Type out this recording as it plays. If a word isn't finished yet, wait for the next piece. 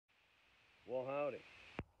Well, howdy.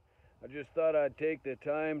 I just thought I'd take the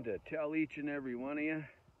time to tell each and every one of you,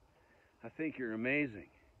 I think you're amazing.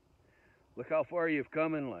 Look how far you've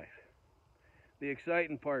come in life. The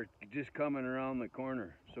exciting part just coming around the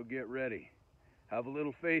corner, so get ready. Have a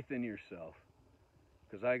little faith in yourself,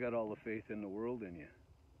 because I got all the faith in the world in you.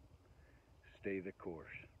 Stay the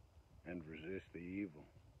course and resist the evil.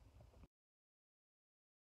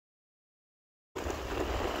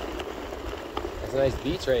 That's a nice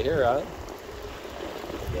beach right here, huh?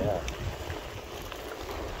 Yeah.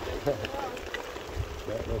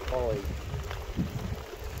 No falling.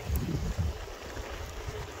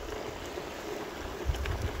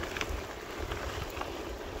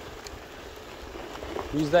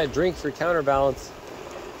 Use that drink for counterbalance.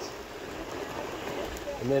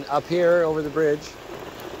 And then up here over the bridge.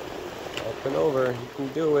 Up and over. You can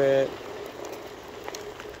do it.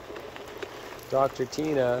 Dr.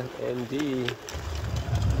 Tina, ND.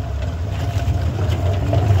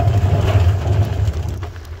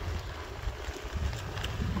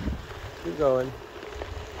 Keep going.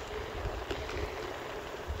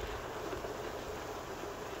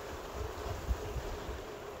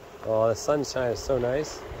 Oh, the sunshine is so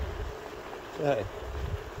nice. Okay.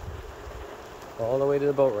 All the way to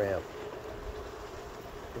the boat ramp.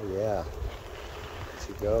 Oh, yeah. There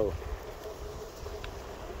you go.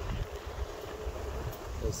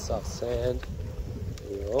 Nice soft sand.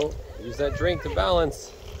 There you go. Use that drink to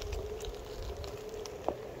balance.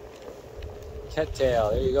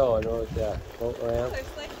 Cattail. There you go. I know what that boat ramp.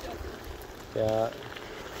 Yeah.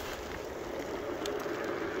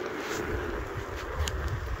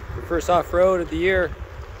 Your first off-road of the year.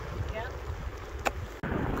 Yeah.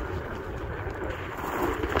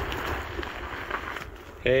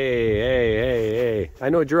 Hey. I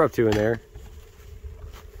know what you're up to in there.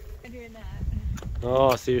 I'm doing that.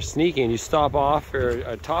 Oh, so you're sneaking. You stop off for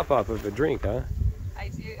a top-up of a drink, huh? I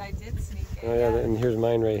did sneak in. Oh, yeah, and here's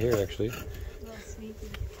mine right here, actually. A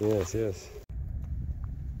little sneaky. Yes.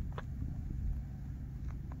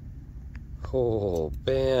 Oh,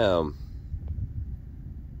 bam.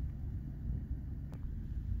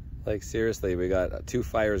 Like, seriously, we got two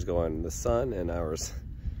fires going, the sun and ours.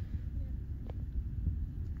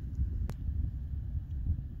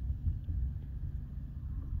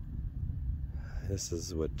 This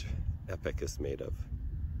is what Epic is made of.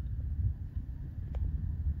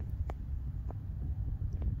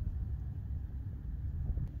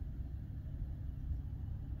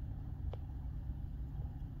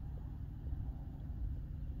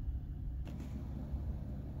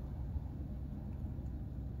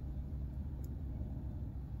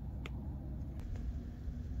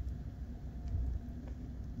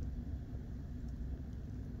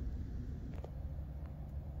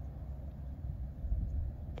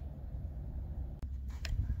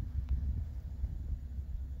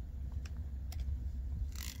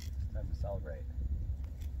 Time to celebrate.